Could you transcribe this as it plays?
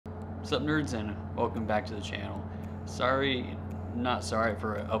What's up, nerds, and welcome back to the channel. Not sorry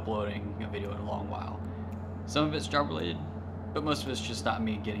for uploading a video in a long while. Some of it's job related, but most of it's just not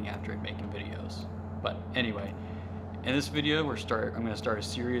me getting after it making videos. But anyway, in this video I'm going to start a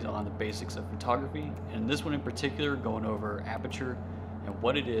series on the basics of photography, and this one in particular going over Aperture and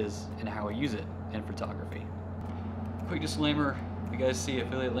what it is and how I use it in photography. Quick disclaimer, if you guys see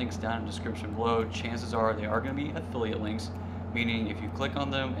affiliate links down in the description below, chances are they are going to be affiliate links, meaning if you click on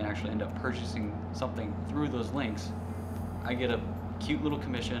them and actually end up purchasing something through those links, I get a cute little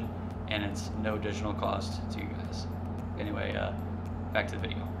commission and it's no additional cost to you guys. Anyway, back to the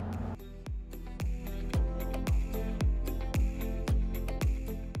video.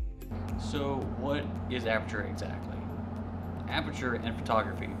 So what is Aperture exactly? Aperture in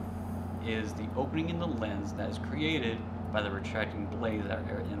photography is the opening in the lens that is created by the retracting blades that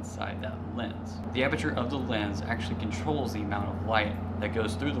are inside that lens. The aperture of the lens actually controls the amount of light that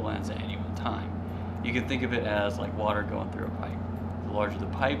goes through the lens at any one time. You can think of it as like water going through a pipe. The larger the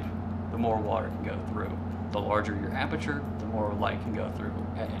pipe, the more water can go through. The larger your aperture, the more light can go through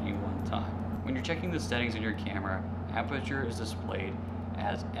at any one time. When you're checking the settings in your camera, aperture is displayed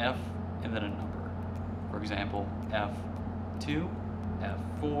as f and then a number. For example, f2,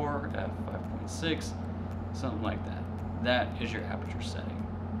 f4, f5.6, something like that. That is your aperture setting.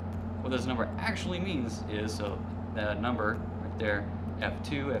 What this number actually means is, so that number right there,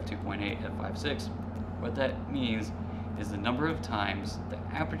 f2, f2.8, f5.6, what that means is the number of times the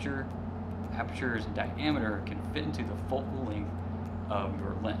aperture's diameter can fit into the focal length of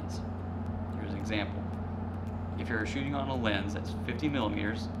your lens. Here's an example. If you're shooting on a lens that's 50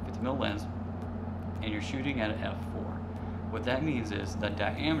 millimeters, 50 mil lens, and you're shooting at an f4, what that means is the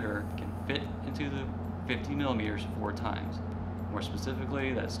diameter can fit into the 50 millimeters 4 times. More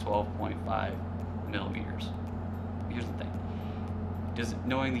specifically, that's 12.5 millimeters. Here's the thing. Does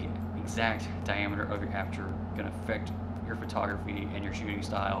knowing the exact diameter of your aperture going to affect your photography and your shooting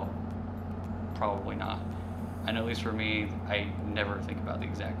style? Probably not. I know, at least for me, I never think about the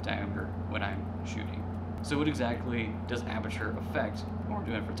exact diameter when I'm shooting. So what exactly does aperture affect when we're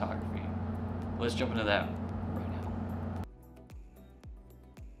doing photography? Let's jump into that right now.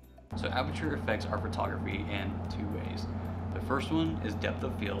 So aperture affects our photography in 2 ways. The first one is depth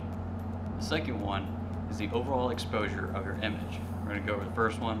of field. The second one is the overall exposure of your image. We're going to go over the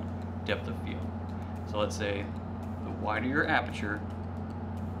first one, depth of field. So let's say the wider your aperture,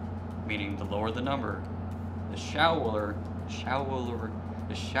 meaning the lower the number, the shallower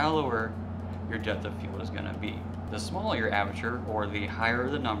your depth of field is going to be. The smaller your aperture, or the higher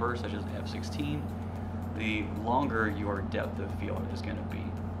the number, such as f16, the longer your depth of field is going to be.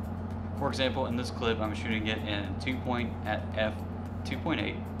 For example, in this clip, I'm shooting it at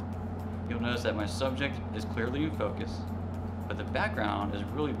f2.8. You'll notice that my subject is clearly in focus, but the background is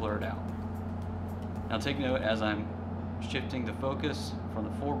really blurred out. Now take note as I'm shifting the focus from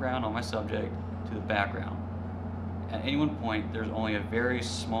the foreground on my subject to the background. At any one point, there's only a very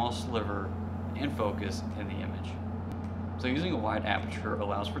small sliver in focus in the image. So using a wide aperture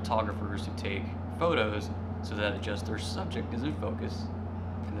allows photographers to take photos so that just their subject is in focus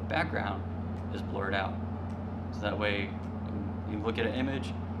and the background is blurred out. So that way, when you look at an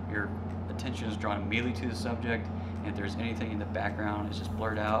image, your attention is drawn immediately to the subject, and if there's anything in the background, it's just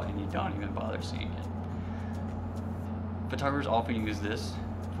blurred out and you don't even bother seeing it. Photographers often use this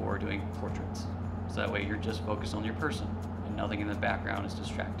for doing portraits. So that way you're just focused on your person and nothing in the background is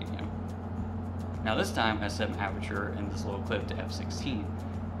distracting you. Now this time I set my aperture in this little clip to f16.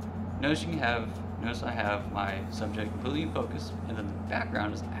 Notice I have my subject completely in focus, and then the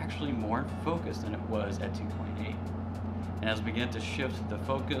background is actually more in focus than it was at 2.8. And as I begin to shift the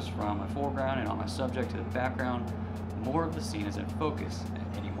focus from my foreground and on my subject to the background, more of the scene is in focus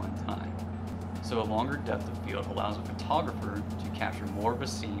at any one time. So a longer depth of field allows a photographer to capture more of a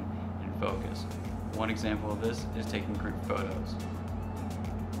scene in focus. One example of this is taking group photos.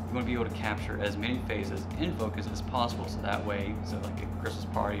 You want to be able to capture as many phases in focus as possible, so that way, like a Christmas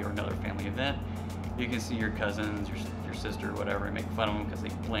party or another family event, you can see your cousins, your sister, whatever, and make fun of them because they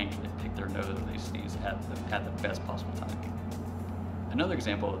blink, they pick their nose, or they sneeze at the best possible time. Another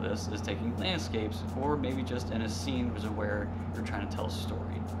example of this is taking landscapes, or maybe just in a scene where you're trying to tell a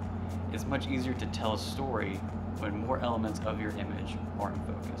story. It's much easier to tell a story when more elements of your image are in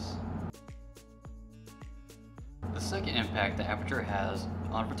focus. The second impact the aperture has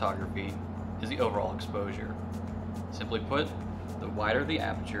on photography is the overall exposure. Simply put, the wider the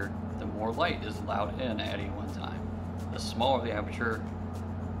aperture, the more light is allowed in at any one time. The smaller the aperture,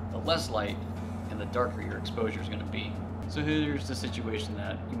 the less light and the darker your exposure is going to be. So here's the situation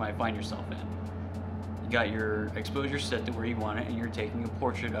that you might find yourself in. got your exposure set to where you want it, and you're taking a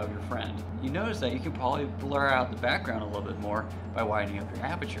portrait of your friend. You notice that you can probably blur out the background a little bit more by widening up your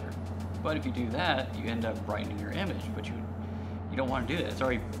aperture. But if you do that, you end up brightening your image, but you don't want to do that. It's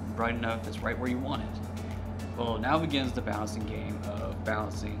already bright enough, it's right where you want it. Well, now begins the balancing game of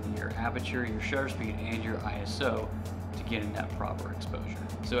balancing your aperture, your shutter speed, and your ISO to get in that proper exposure.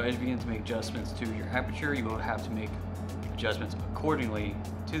 So as you begin to make adjustments to your aperture, you will have to make adjustments accordingly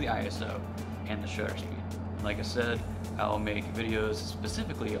to the ISO and the shutter speed. Like I said, I'll make videos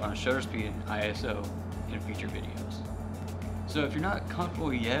specifically on shutter speed and ISO in future videos. So if you're not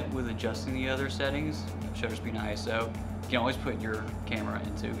comfortable yet with adjusting the other settings, shutter speed and ISO, you can always put your camera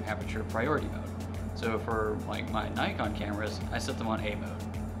into aperture priority mode. So for like my Nikon cameras, I set them on A mode.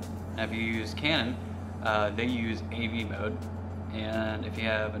 Now if you use Canon, they use AV mode. And if you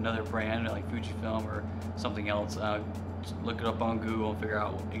have another brand like Fujifilm or something else, just look it up on Google and figure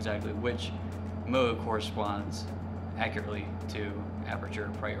out exactly which mode corresponds accurately to aperture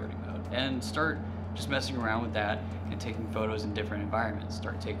priority mode. And start just messing around with that and taking photos in different environments.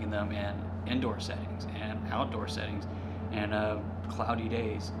 Start taking them in indoor settings and outdoor settings and cloudy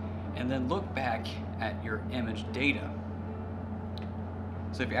days. And then look back at your image data.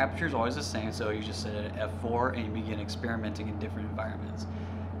 So if your aperture is always the same, so you just set it at f4 and you begin experimenting in different environments,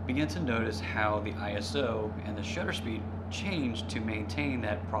 begin to notice how the ISO and the shutter speed change to maintain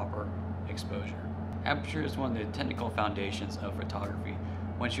that proper exposure. Aperture is one of the technical foundations of photography.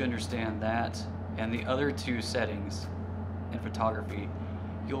 Once you understand that and the other two settings in photography,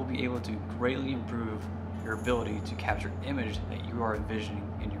 you'll be able to greatly improve your ability to capture image that you are envisioning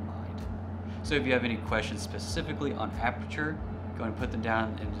in your mind. So if you have any questions specifically on aperture, go and put them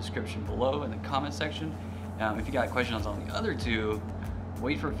down in the description below in the comment section. If you got questions on the other two,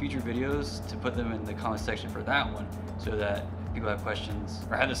 wait for future videos to put them in the comment section for that one, so that if people have questions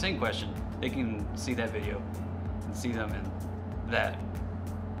or have the same question, they can see that video and see them in that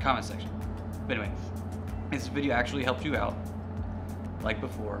comment section. But anyway, if this video actually helped you out, like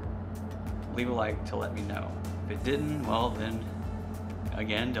before, leave a like to let me know. If it didn't, well then,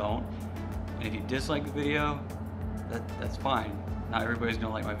 again, don't. And if you dislike the video, that's fine. Not everybody's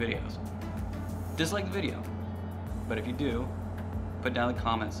gonna like my videos. Dislike the video. But if you do, put down in the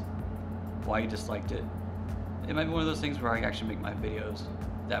comments why you disliked it. It might be one of those things where I actually make my videos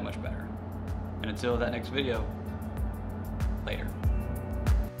that much better. And until that next video, later.